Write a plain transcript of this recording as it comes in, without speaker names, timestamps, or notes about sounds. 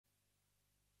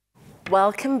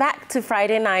Welcome back to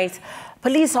Friday Night.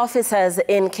 Police officers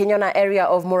in Kinyona area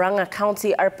of Murang'a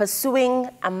County are pursuing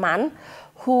a man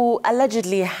who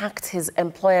allegedly hacked his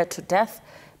employer to death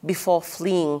before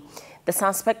fleeing. The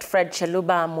suspect, Fred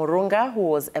Cheluba Murunga, who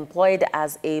was employed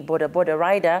as a bodaboda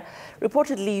rider,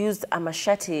 reportedly used a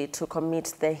machete to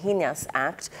commit the heinous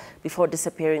act before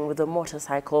disappearing with a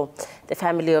motorcycle. The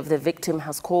family of the victim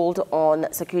has called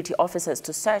on security officers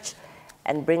to search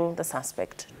and bring the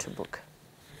suspect to book.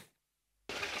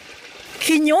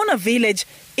 Kinyona village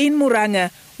in Murang'a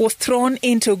was thrown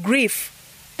into grief.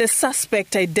 The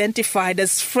suspect, identified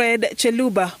as Fred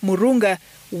Cheluba Murunga,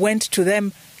 went to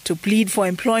them to plead for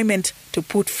employment to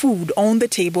put food on the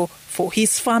table for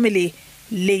his family,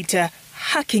 later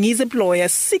hacking his employer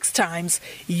 6 times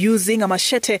using a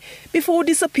machete before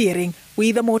disappearing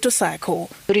with a motorcycle.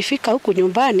 Tulifika huku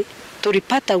nyumbani,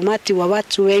 tulipata umati wa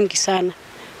watu wengi sana.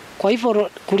 Kwa hivyo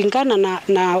kulingana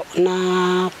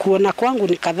na kuona kwangu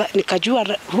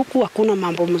nikajua huku hakuna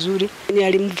mambo mzuri.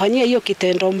 Alimfanyia hiyo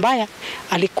kitendo mbaya,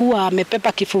 alikuwa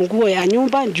amepepa kifunguo ya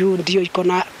nyumba juu ndio iko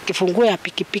na kifunguo ya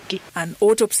pikipiki. An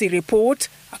autopsy report,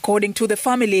 according to the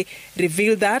family,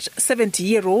 revealed that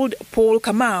 70-year-old Paul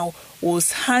Kamau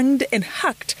was hanged and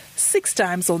hacked 6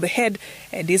 times on the head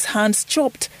and his hands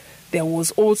chopped. There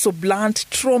was also blunt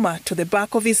trauma to the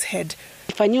back of his head.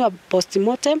 Fanyiwa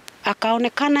postmortem,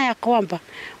 akaonekana ya kwamba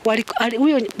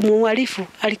huyo muhalifu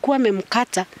alikuwa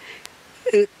amemkata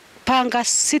panga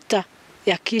 6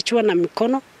 ya kichwa na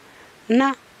mikono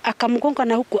na akamgonga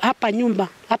na huku hapa nyumba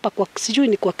hapa kwa sijui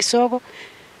ni kwa kisogo,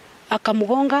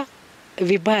 akamgonga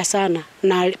vibaya sana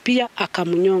na pia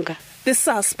akamnyonga. The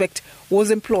suspect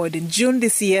was employed in June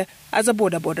this year as a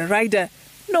bodaboda rider.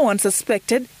 No one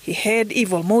suspected he had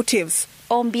evil motives.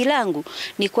 Ombi langu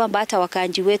ni kwamba hata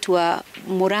wakaaji wetu wa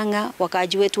Murang'a,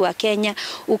 wakaaji wetu wa Kenya,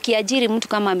 ukiajiri mtu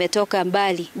kama ametoka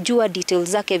mbali, jua details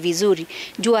zake vizuri,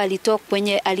 jua alitoka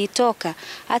kwenye alitoka,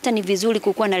 hata ni vizuri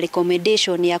kukuwa na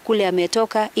recommendation ya kule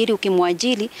ametoka ili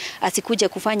ukimwajiri asikuje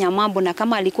kufanya mambo, na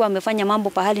kama alikuwa amefanya mambo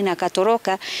pahali na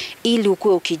katoroka ili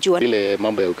ukue ukijua. Ile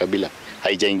mambo ya ukabila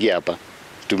haijaingia hapa.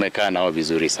 Tumekaa nao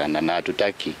vizuri sana na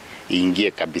hatutaki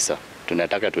iingie kabisa.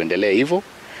 Tunataka tuendelee hivyo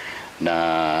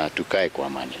na tukae kwa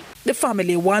amani. The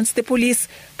family wants the police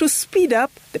to speed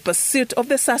up the pursuit of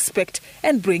the suspect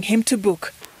and bring him to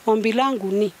book. Ombi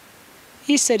langu ni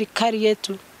hii serikali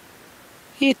yetu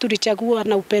hii tulichagua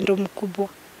na upendo mkubwa.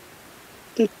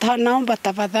 Naomba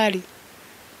tafadhali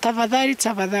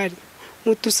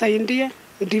mtusaidie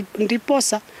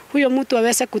ndiposa huyo mtu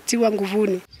aweze kutiwa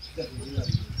nguvuni.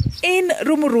 In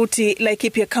Rumuruti,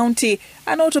 Laikipia County,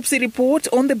 an autopsy report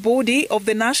on the body of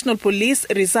the National Police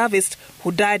reservist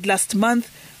who died last month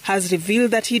has revealed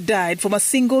that he died from a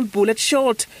single bullet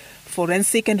shot.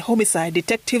 Forensic and homicide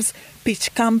detectives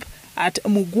pitched camp at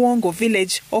Mugwongo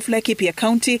village of Laikipia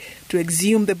County to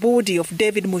exhume the body of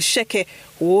David Musheke,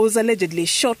 who was allegedly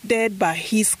shot dead by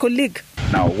his colleague.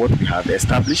 Now, what we have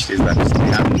established is that the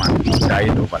young man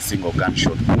died of a single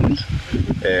gunshot wound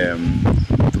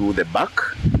through the back,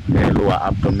 lower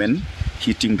abdomen,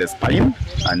 hitting the spine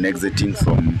and exiting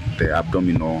from the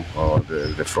abdominal or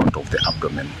the front of the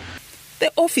abdomen.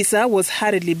 The officer was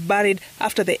hurriedly buried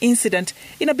after the incident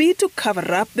in a bid to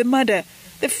cover up the murder.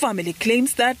 The family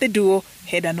claims that the duo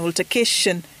had an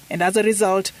altercation, and as a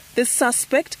result, the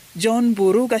suspect, John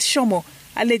Buruga Shomo,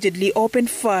 allegedly opened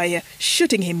fire,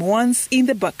 shooting him once in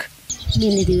the back.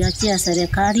 Niliachia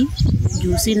serikali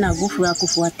juu sina nguvu ya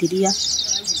kufuatilia,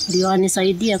 ndio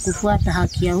anisaidia kufuata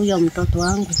haki ya huyo mtoto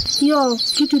wangu. Hiyo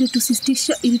kitu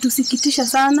ilitusikitisha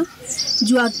sana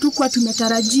juu hatukuwa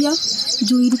tumetarajia,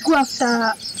 juu ilikuwa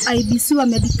after IBC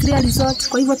wamedeclare result,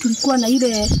 kwa hivyo tulikuwa na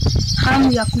ile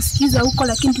hamu ya kusikiza huko,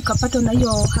 lakini tukapata na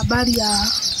hiyo habari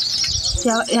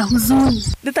ya huzuni.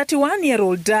 The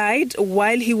 31-year-old died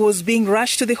while he was being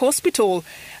rushed to the hospital.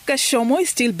 Gashomo is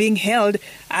still being held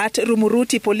at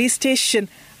Rumuruti police station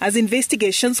as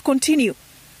investigations continue.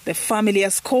 The family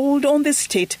has called on the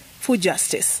state for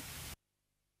justice.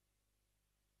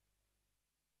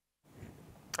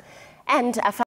 And